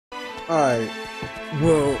Alright,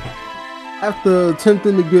 well, after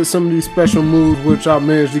attempting to get some of these special moves, which I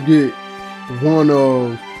managed to get one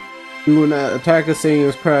of doing that attack of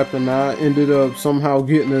Saiyans crap, and I ended up somehow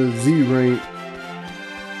getting a Z rank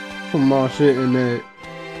from my shit in that.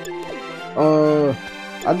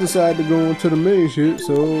 I decided to go into the main shit,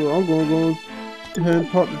 so I'm gonna go ahead and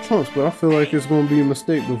talk to Trunks, but I feel like it's gonna be a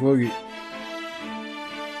mistake before I get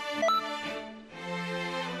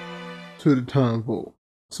to the time vault.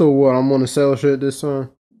 So what, I'm gonna sell shit this time?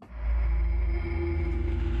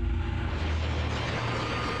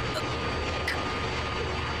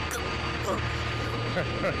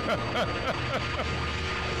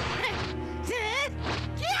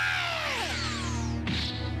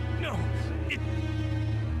 No,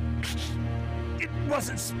 it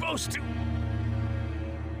wasn't supposed to.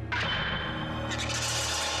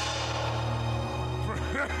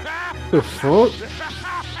 The fuck?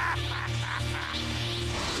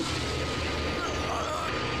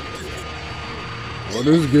 Well,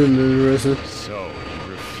 this is getting interesting. So,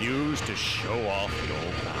 you refuse to show off your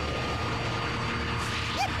power.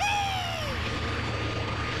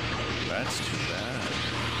 That's too bad.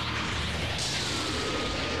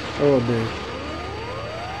 Oh, damn.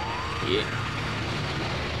 Yeah.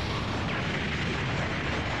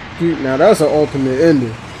 Dude, now that's an ultimate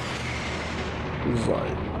ending. It's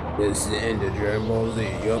like, this is the end of Dragon Ball Z.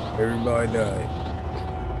 Yup, everybody died.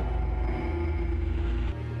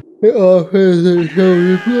 It all has that show.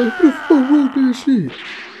 Who the fuck wrote that shit?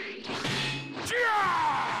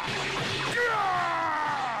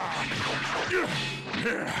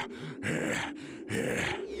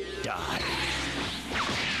 Die.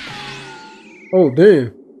 Oh,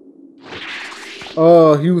 damn.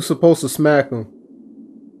 He was supposed to smack him.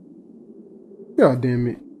 God damn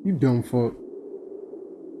it. You dumb fuck.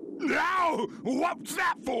 Now, what's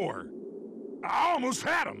that for? I almost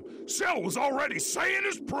had him. Cell was already saying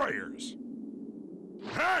his prayers.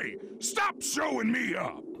 Hey, stop showing me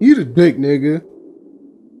up. You the dick, nigga.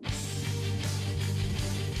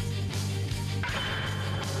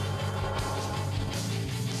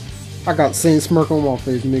 I got the same smirk on my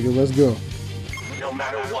face, nigga. Let's go. No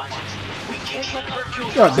matter what, we can't let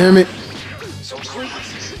Hercule. God damn it. So please,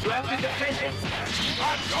 you have to defend him.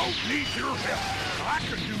 I don't need your help. I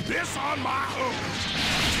can do this on my own.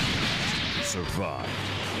 Survive.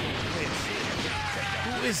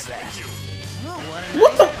 Who is that?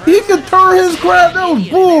 What the? He can turn his crap. That was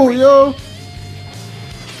bull, yo.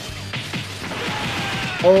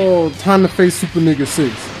 Oh, time to face Super Nigga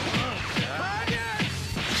 6.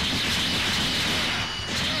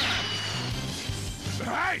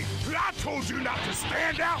 Hey, I told you not to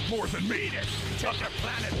stand out more than me. Take the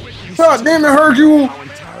planet with you. God damn it, heard you.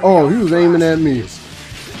 Oh, he was aiming at me.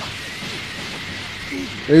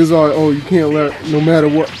 He was like, oh, you can't let, no matter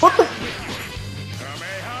what. What the?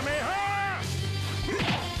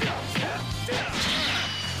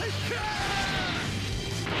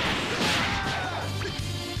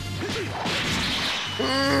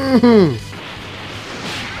 Mm-hmm.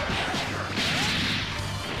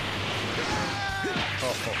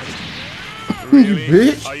 Really?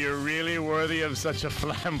 Bitch. Are you really worthy of such a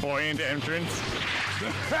flamboyant entrance?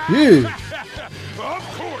 Yeah. Of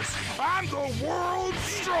course, I'm the world's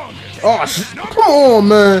strongest. Oh, come on,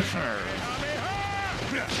 man.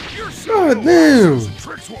 God damn.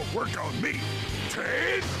 Tricks won't work on me.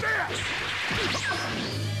 Take this.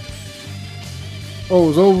 Oh,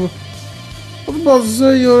 it's over. I was about to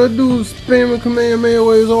say, yo, that dude was spamming Kamehameha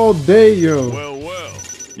waves all day, yo. Well,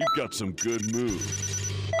 you got some good moves.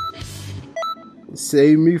 It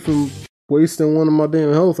saved me from wasting one of my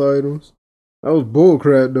damn health items. That was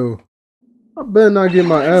bullcrap, though. I better not get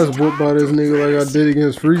my ass whooped by this nigga like I did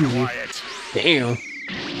against Frieza. Damn.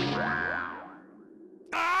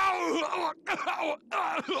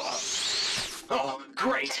 Oh,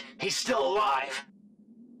 great. He's still alive.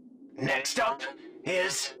 Next up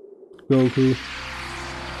is Goku.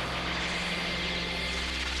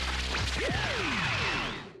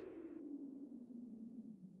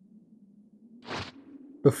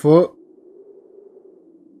 The fuck?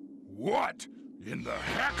 What in the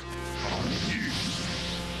heck are you?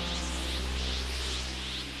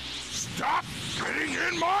 Stop getting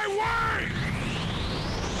in my way!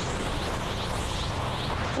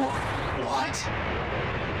 what?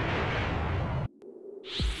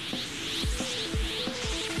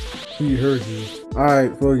 He heard you.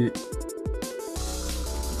 Alright, fuck it.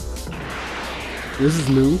 This is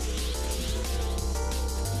new.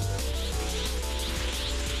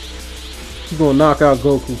 He's gonna knock out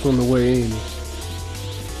Goku from the way in.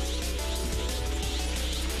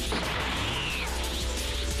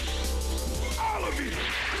 All of you,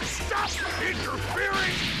 Stop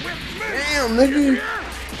interfering with me! Damn, nigga. You hear?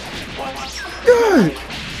 God.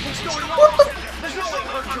 What's going What on? the? There's no way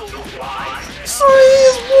Hercule will fly. Son, he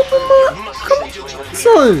is whooping my. Come on,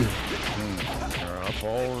 son. You're up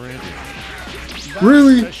already.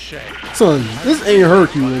 Really? A shame. Son, this ain't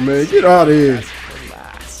Hercule, man. Get out of here.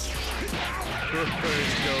 Relax.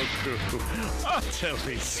 Goku.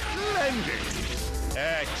 Utterly splendid.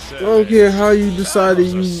 Excellent. I don't care how you decided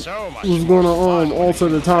you Those are so much was more gonna fun alter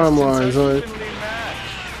the when timeline, contestants son. are evenly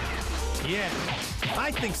matched. Yeah,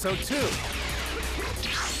 I think so too.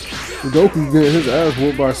 Goku's getting his ass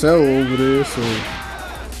whooped by Cell over there, so.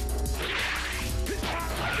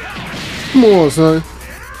 Come on, son.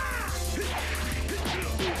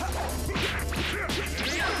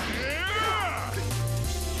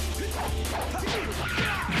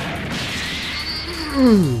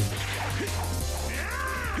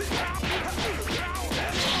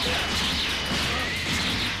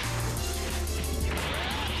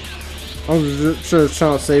 I was just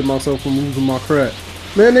trying to save myself from losing my crap.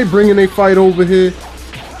 Man, they bringing a fight over here.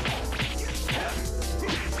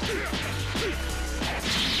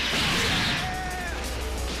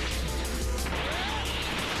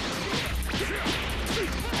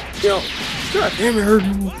 Yo, god damn it, hurt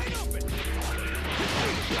you.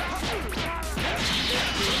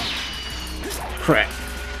 Crap.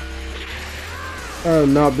 I have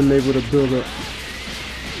not been able to build up.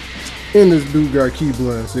 And this dude got key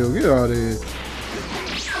blast, yo, get out of here.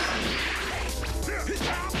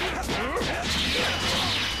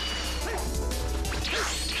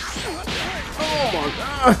 Oh my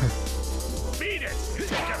god. Beat it.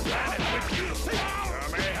 Take your planet with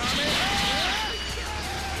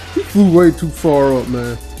you. He flew way too far up,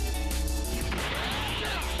 man.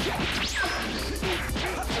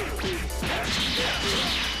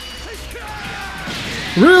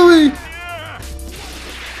 Really?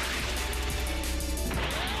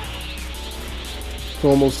 It's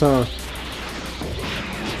almost time.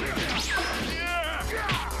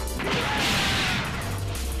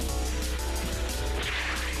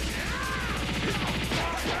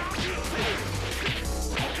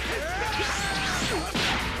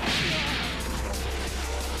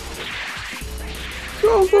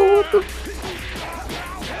 Yo, what the?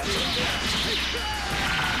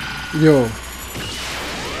 Yo.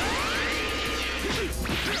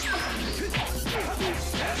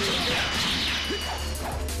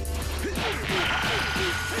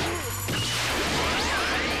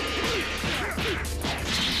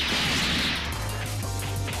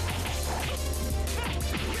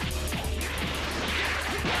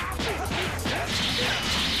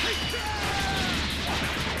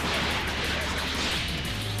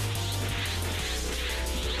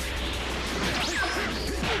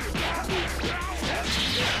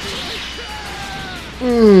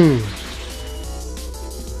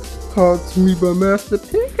 Taught to me by Master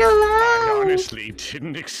Piccolo. I honestly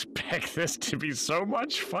didn't expect this to be so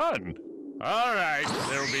much fun. All right,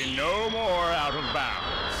 there'll be no more out of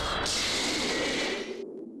bounds.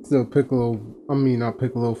 Still Piccolo, I mean not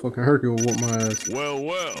Piccolo, fucking Hercule whooped my ass. Well,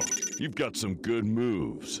 well, you've got some good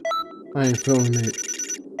moves. I ain't feeling it.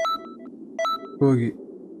 Boogie.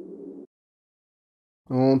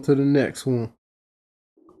 On to the next one.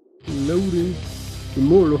 Loading.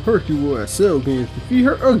 Immortal Hercule at Cell Games. Defeat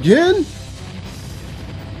her again?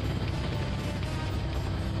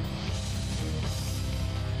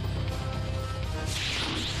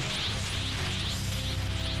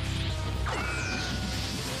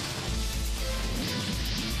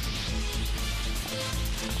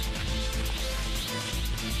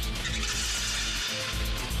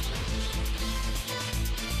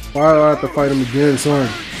 Why do I have to fight him again, son?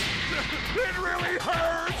 It really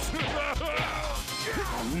hurts.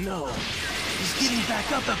 Oh no, he's getting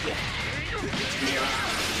back up a bit.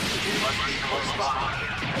 He must be close by.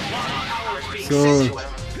 One hour is being Son. sent to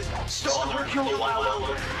him. Stall Hercule a while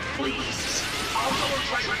longer. Please. I'll go and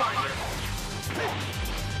try to find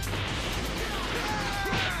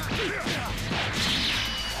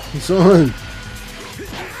him. Son.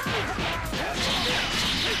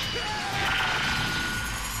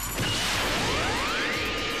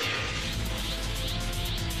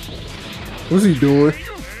 What's he doing?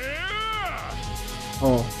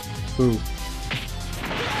 Oh, boo.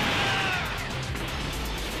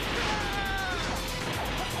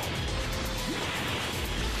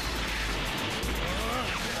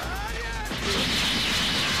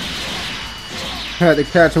 Had to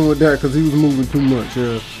catch him with that because he was moving too much,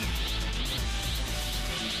 yeah.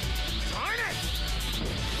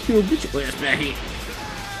 Yo, get your ass back here.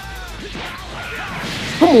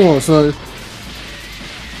 Come on, son.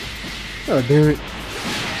 God damn it.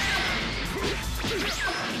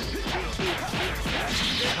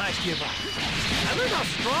 give up. I learned how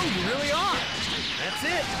strong you really are. That's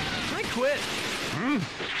it. I quit.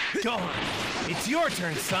 Gohan, it's your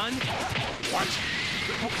turn, son. What?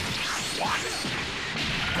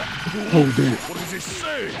 Oh, damn. What does it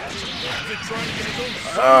say? Is it trying to get his own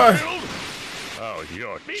son killed? Oh,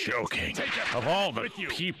 you're joking. Of all the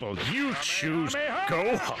people, you choose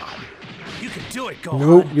Gohan. You can do it, Gohan.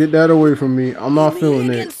 Nope, get that away from me. I'm not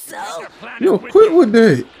feeling it. Cell? Yo, quit with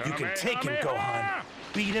that. You can take him, Gohan.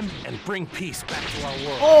 Beat him and bring peace back to our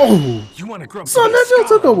world. Oh, You want to grow son, that just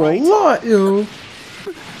took up a lot, yo.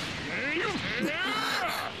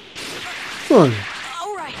 Son.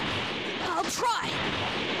 All right, I'll try.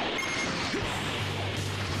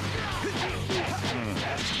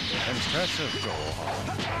 Impressive,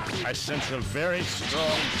 Gohan. I sense a very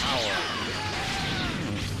strong power.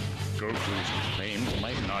 Goku's claims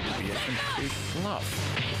might not be a complete bluff.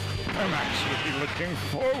 I'm actually looking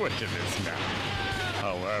forward to this now.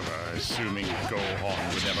 However, assuming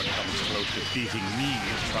Gohan would ever come close to beating me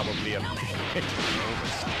is probably a bit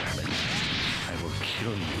overstatement. I will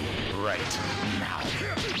kill you right now.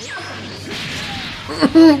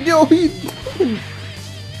 Yo, he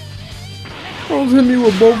almost hit me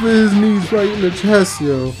with both of his knees right in the chest,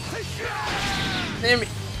 yo. Damn it.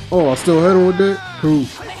 Oh, I still hit him with that? Cool.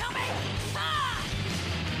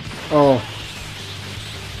 Oh.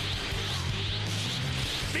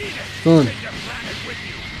 Son.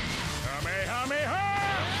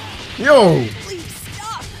 Yo! Please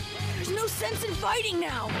stop. There's no sense in fighting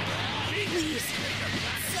now. Please.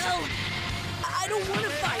 Cell, I don't want to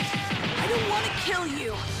fight. I don't want to kill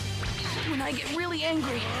you. When I get really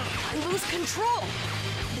angry, I lose control.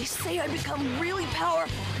 They say I become really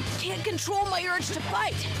powerful and can't control my urge to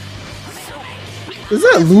fight. So, Is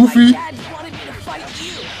that that's Luffy? why Dad wanted me to fight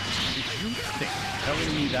you. Did you think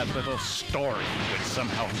telling me that little story would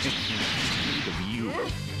somehow make me afraid of you?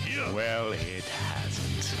 Well, it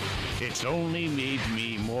hasn't. It's only made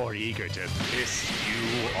me more eager to piss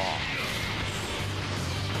you off.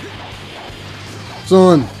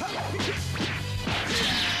 Son.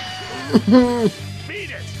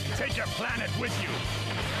 Beat it! Take your planet with you!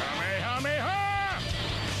 Kamehameha!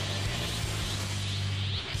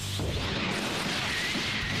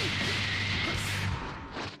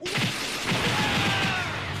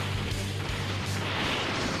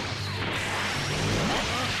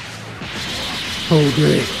 Oh,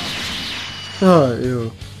 great. Oh,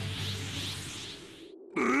 ew.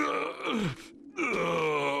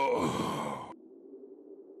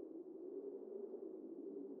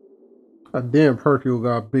 A damn Hercule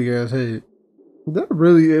got a big ass head. Is that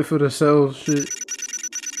really it for the Cell shit?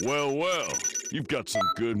 Well, you've got some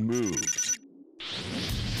good moves.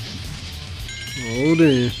 Oh,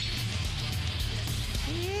 damn.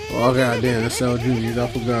 Oh, goddamn, the Cell Juniors, I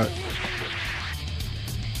forgot.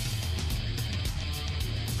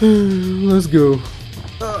 Let's go.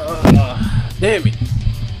 Damn it.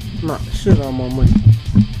 Knock the shit out of my money.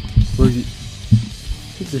 Boogie.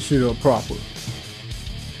 Get this shit up proper.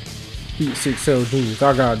 Beat 6 Cell Juniors.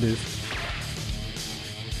 I got this.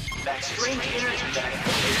 That strange energy that I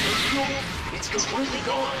felt is fuel, it's completely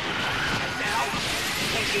gone. Now,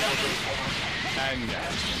 take it up. And now,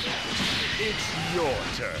 it's your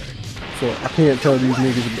turn. So I can't tell these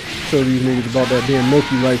niggas about that damn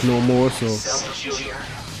Milky Life no more, so. Cell Junior,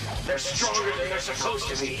 they're stronger than they're supposed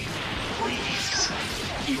to be. Please,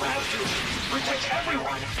 you have to protect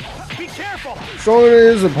everyone. Be careful. Stronger than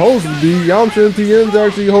they're supposed to be. Yamcha and Tien's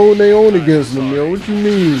actually holding their own against them, yo. What you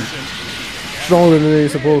mean? Stronger than they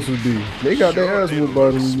supposed to be. They got their ass whooped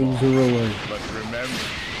by them niggas in real life. But remember,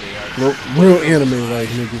 they are Look, real anime like,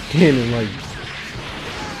 nigga. Canon like.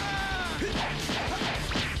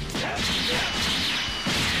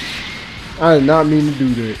 I did not mean to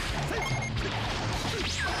do that.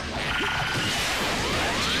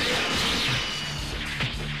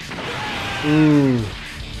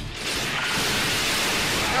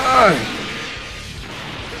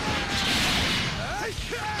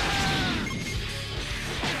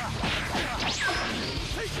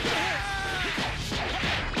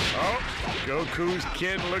 Oh, Goku's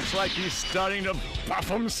kid looks like he's starting to buff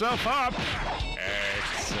himself up.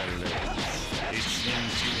 Excellent. It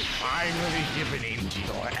seems you finally given in to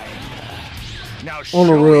your anger. Now show On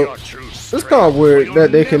the real, your true it's strength, kind of weird or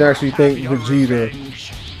that they you'll can never actually have thank your Vegeta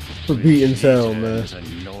revenge. for beating Cell, man. Vegeta's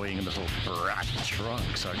annoying little brat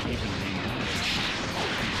trunks are giving me much.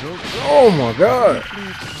 Oh my god.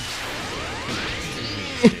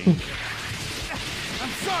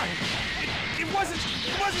 I'm sorry. It wasn't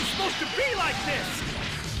supposed to be like this.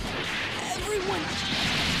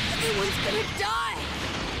 Everyone's gonna die.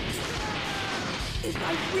 If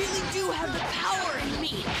I really do have the power in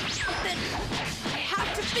me, then I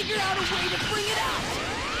have to figure out a way to bring it out.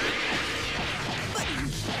 But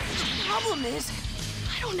the problem is,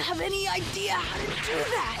 I don't have any idea how to do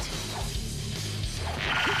that.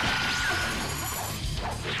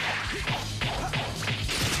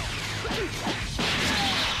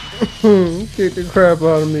 Kick the crap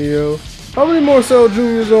out of me, yo. How many more Cell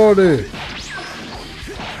Juniors are there?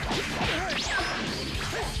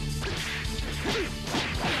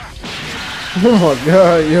 Oh my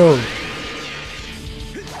god, yo.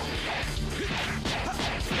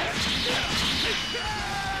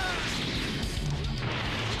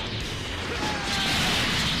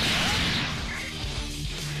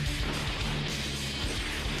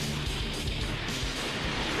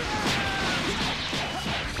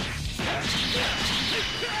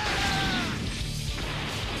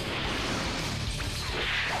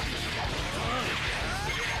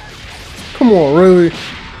 Come on, really?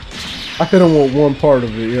 I hit him with one part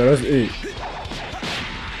of it. Yeah, that's it.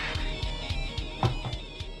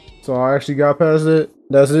 So I actually got past it.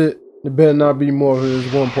 That's it. There better not be more of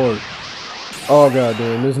this one part. Oh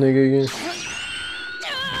goddamn, this nigga again.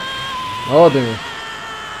 Oh damn.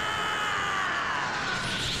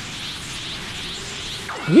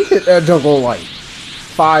 He hit that junk on like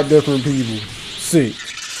 5 different people.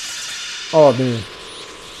 6. Oh damn.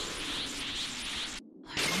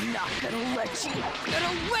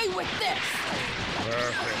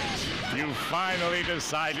 Finally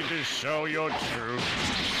decided to show your truth.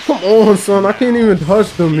 Come on, son. I can't even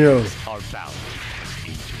touch them, yo.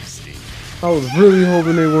 I was really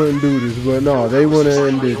hoping they wouldn't do this, but no, they went ahead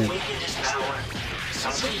and did it.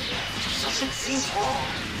 Something seems wrong.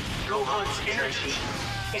 Gohan's energy.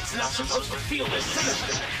 It's not supposed to feel this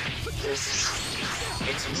sinister.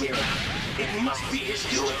 It's a mirror. It must be his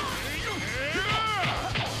doing.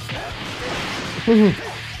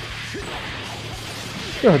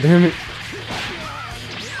 God damn it.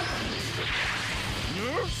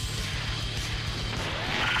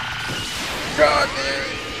 God damn it.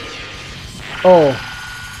 Oh.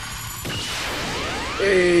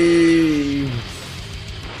 Hey.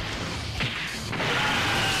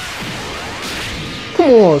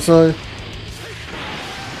 Come on, son.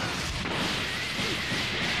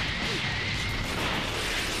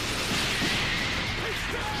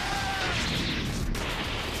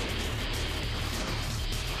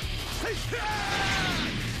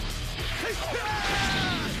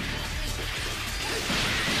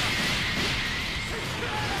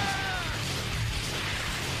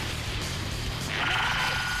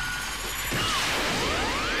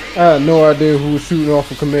 I had no idea who was shooting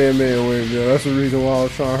off a Kamehameha wave, yo. That's the reason why I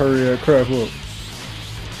was trying to hurry that crap up.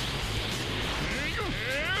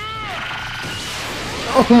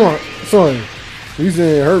 Oh, come on, son. At least it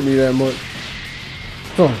didn't hurt me that much.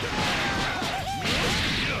 Son.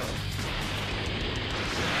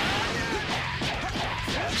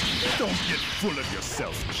 Don't get full of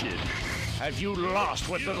yourself, kid. Have you lost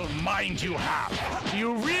what little mind you have? Do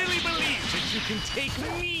you really believe that you can take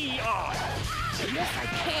me on? Yes, I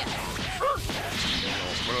can.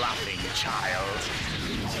 You're bluffing, child.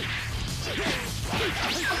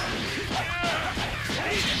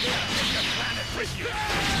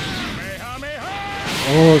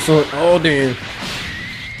 Oh, son. Oh, damn.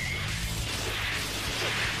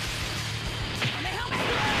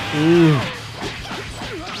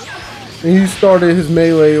 And he started his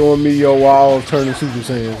melee on me, yo, while I was turning Super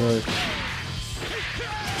Saiyan, right?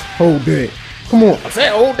 Hold that. Come on. I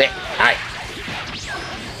said hold that. Alright.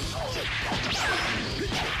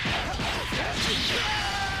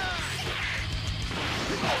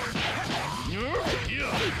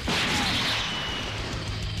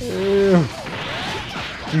 Damn.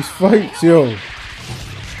 These fights, yo.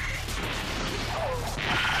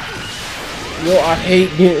 Yo, I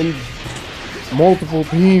hate getting multiple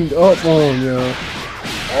teamed up on, yo.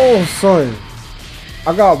 Oh, son.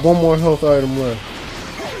 I got one more health item left.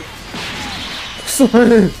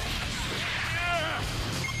 Son.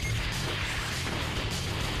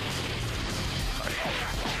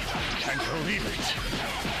 Can't believe it.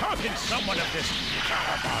 How can someone of this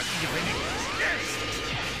caliber even exist?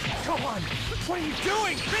 Come on! What are you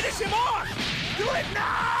doing? Finish him off! Do it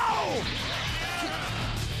now!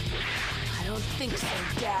 I don't think so,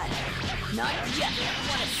 Dad. Not yet. I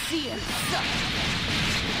want to see him suffer.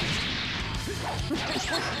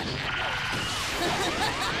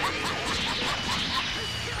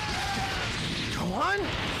 Go on!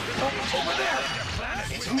 Over there.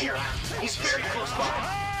 It's Mira. He's very close by.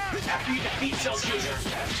 After you defeat Cell Jr.,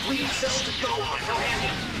 leave Cell to Gohan for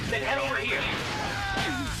Andy. Then head over here.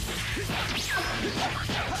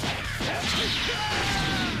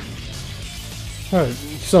 Hey,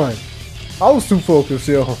 son, I was too focused,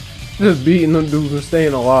 yo. Just beating them dudes and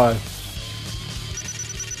staying alive.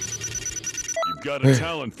 You've got a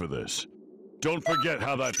talent for this. Don't forget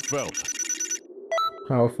how that felt.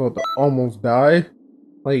 How I felt to almost die.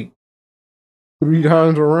 Like 3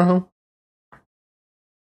 times around.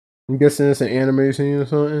 I'm guessing it's an anime scene or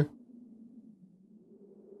something.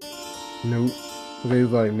 Nope. They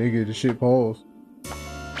was like, nigga, the shit paused.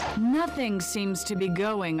 Nothing seems to be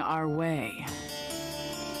going our way.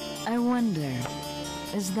 I wonder,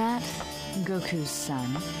 is that Goku's son?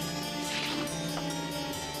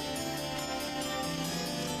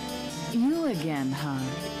 You again, huh?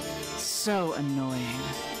 So annoying.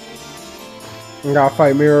 I gotta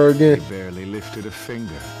fight Mirror again. He barely lifted a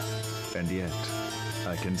finger, and yet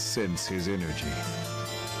I can sense his energy.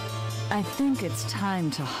 I think it's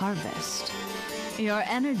time to harvest. Your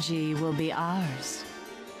energy will be ours.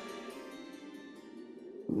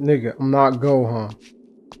 Nigga, I'm not Gohan.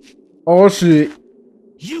 Oh shit.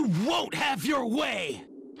 You won't have your way!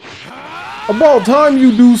 About time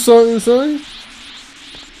you do something, son.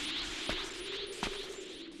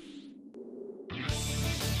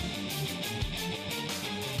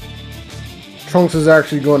 Trunks is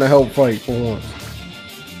actually going to help fight for once.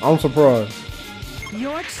 I'm surprised.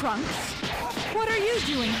 You're Trunks? What are you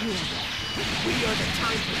doing here? We are the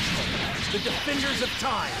Time Patrol, the defenders of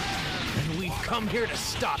time, and we've come here to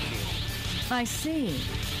stop you. I see.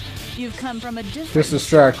 You've come from a different... Just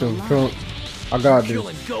distract him, Trunks. I got Jill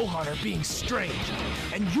this. and Gohan are being strange,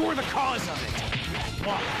 and you're the cause of it.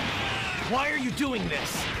 Why? Why are you doing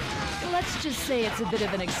this? Let's just say it's a bit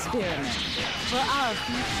of an experiment for our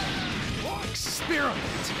future. Experiment?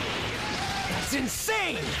 That's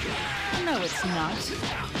insane! No, it's not.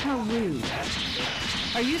 How rude.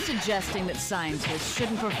 Are you suggesting that scientists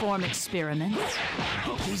shouldn't perform experiments?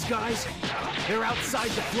 These guys, they're outside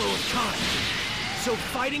the flow of time. So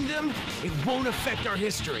fighting them, it won't affect our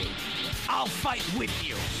history. I'll fight with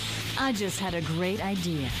you. I just had a great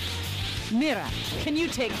idea. Mira, can you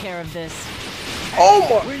take care of this?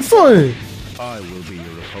 Oh my son! I will be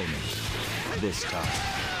your opponent this time.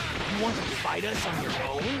 You want to fight us on your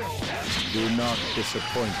own? Do not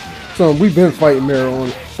disappoint me. Son, we've been fighting Mirror on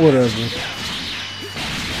whatever.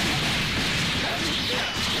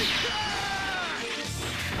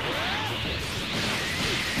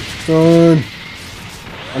 Son,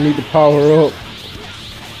 I need to power up.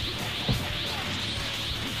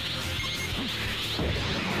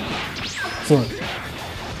 Son.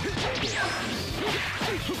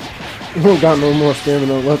 You don't got no more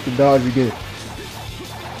stamina left to dodge again.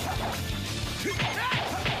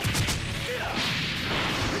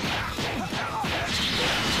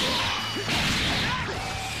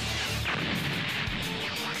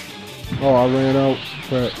 Oh, I ran out.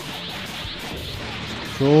 Crap.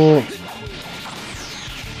 Oh.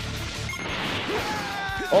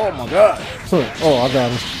 Oh my god. Son. Oh, I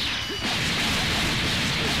got him.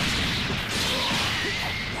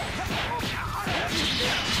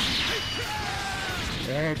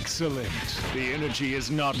 Excellent. The energy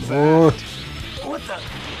is not Oh. bad. What the?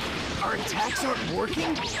 Our attacks aren't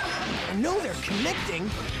working? I know they're connecting.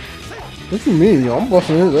 What you mean, yo? I'm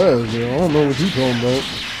busting his ass, yo. I don't know what you talking about.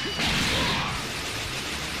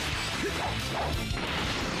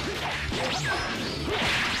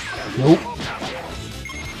 Nope.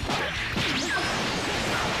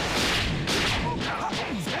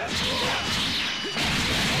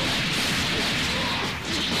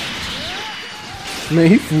 Man,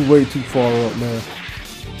 he flew way too far up, man.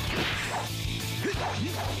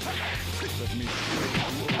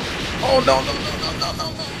 Oh no, not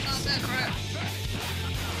that crap.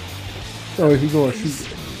 Oh, he's gonna shoot.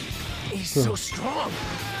 He's so strong.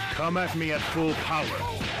 Come at me at full power.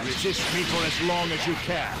 Resist me for as long as you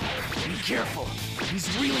can. Be careful. He's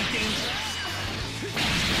really dangerous.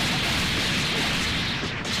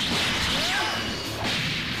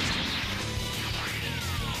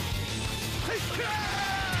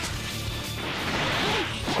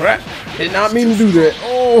 Crap. Did not mean to do that.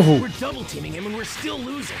 Oh. We're double teaming him and we're still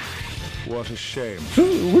losing. What a shame.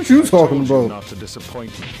 What you talking Told you about? not to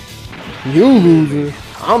disappoint me. You losing.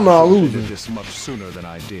 I'm not Did losing. this much sooner than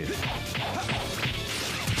I did.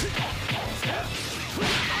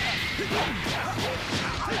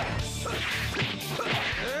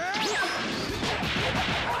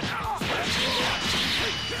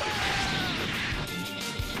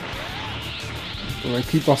 I'm gonna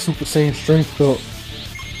keep our Super Saiyan strength up.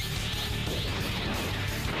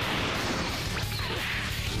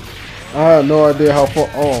 I have no idea how far.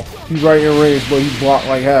 Oh, he's right in range, but he blocked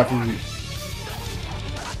like half of it.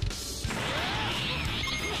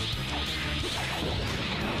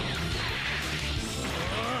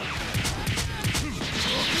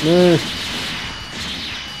 Man.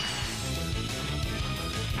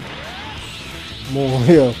 Come on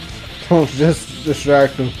here. Don't just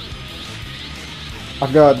distract him.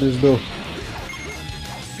 I got this though.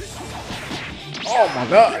 Oh my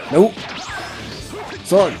god. Nope.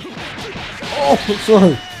 Son. Oh,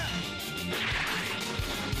 son.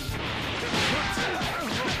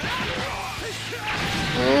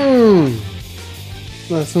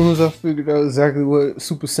 As soon as I figured out exactly what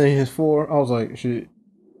Super Saiyan is for, I was like, shit.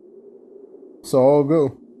 So I'll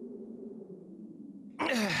go.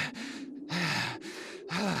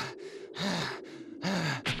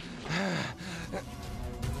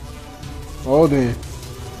 Oh damn.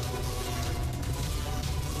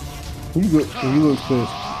 He looks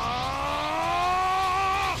pissed.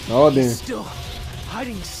 Oh damn. He's still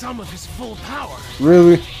hiding some of his full power.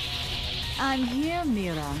 Really? I'm here,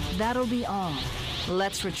 Mira. That'll be all.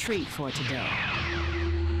 Let's retreat for today.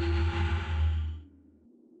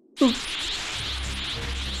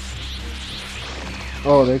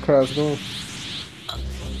 Oh, they crashed on.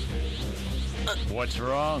 What's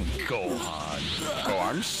wrong, Gohan? Oh,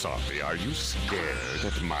 I'm sorry. Are you scared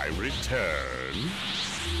at my return?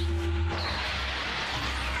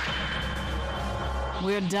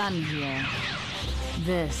 We're done here.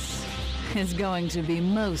 This is going to be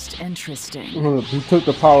most interesting. He took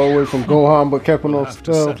the power away from Gohan, but kept him We'll on have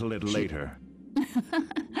to stealth. settle it later.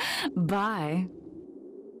 Bye.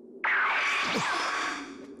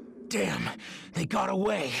 Damn, they got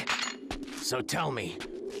away. So tell me,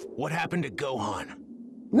 what happened to Gohan?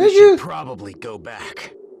 We should Nigga. probably go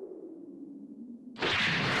back.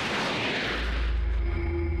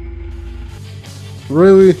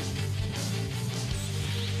 Really?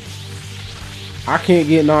 I can't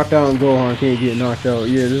get knocked out and Gohan can't get knocked out.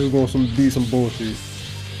 Yeah, this is going to be some bullshit.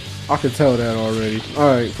 I can tell that already.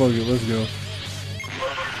 Alright, fuck it, let's go.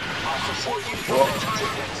 I'll support you for the time.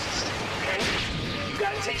 Okay? You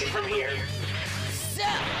gotta take it from here.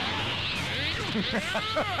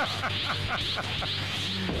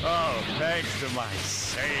 Oh, thanks to my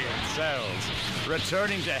Saiyan cells,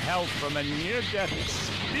 returning to health from a near-death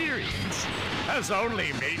experience has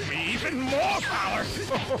only made me even more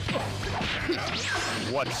powerful.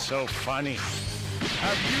 What's so funny?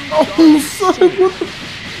 Have you Oh, son, what the...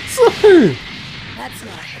 Son! That's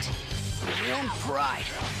not it. My own pride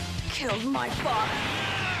killed my father.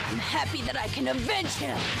 I'm happy that I can avenge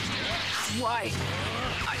him. That's why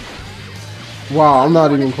Wow, I'm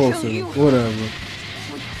not even wanna close kill to it. you. Whatever.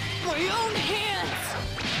 with my own hands.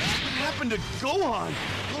 What happened to Gohan?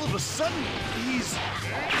 All of a sudden, he's...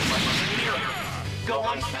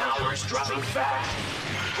 Gohan's power is dropping fast.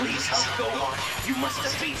 Please help Gohan. You must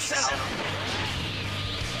defeat Cell.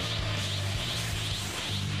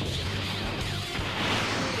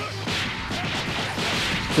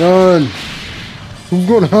 Son! Who's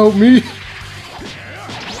gonna help me?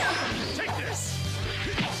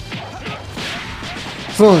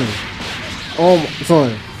 Son! Oh,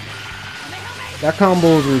 son. That combo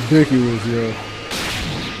is ridiculous, yo.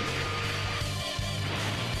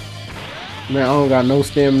 Man, I don't got no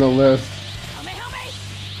stamina left.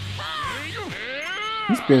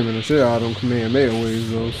 He's spamming the shit out of them Kamehameha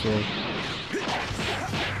waves, though, so.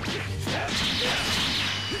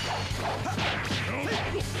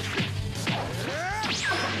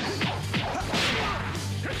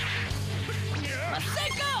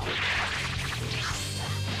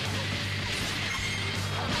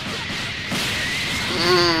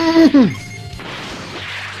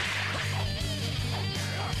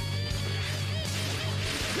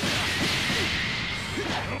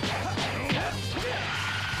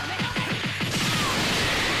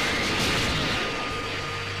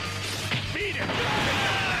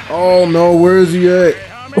 Oh no, where is he at?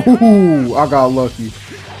 Ooh, I got lucky.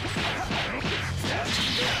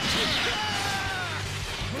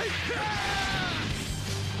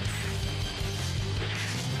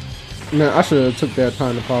 Man, I should have took that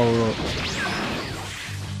time to power up.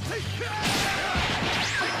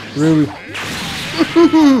 Really?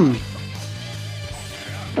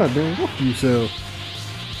 God damn, fuck you, Cell.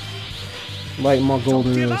 Like my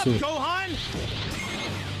golden Give up, answer. Gohan!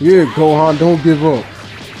 Yeah, Gohan, don't give up.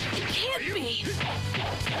 It can't be.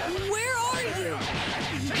 Where are you?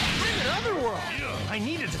 In another world! I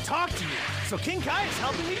needed to talk to you, so King Kai is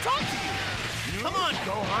helping me talk to you. Come on,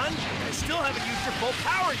 Gohan! I still haven't used your full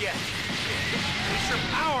power yet. Use your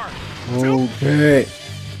power! Okay.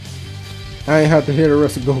 I ain't have to hear the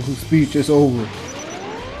rest of Goku's speech, it's over.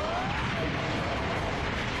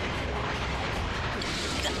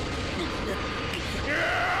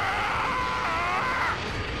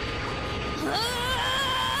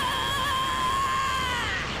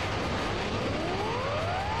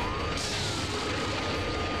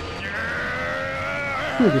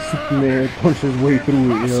 Look at Superman punch his way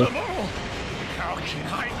through it, yo. How can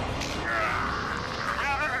I?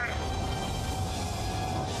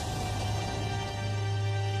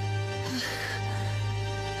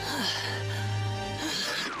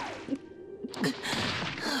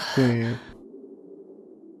 Damn.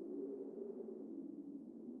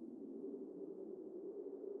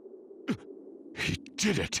 He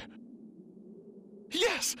did it.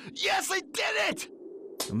 Yes! Yes, I did it!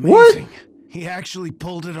 What? Amazing. He actually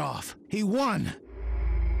pulled it off. He won.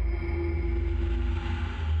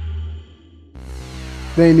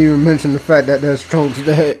 They ain't even mention the fact that that's Trunks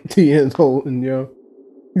that Tien's holding, yo.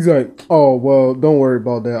 He's like, oh, well, don't worry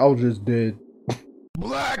about that. I was just dead.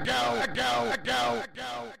 Blackout!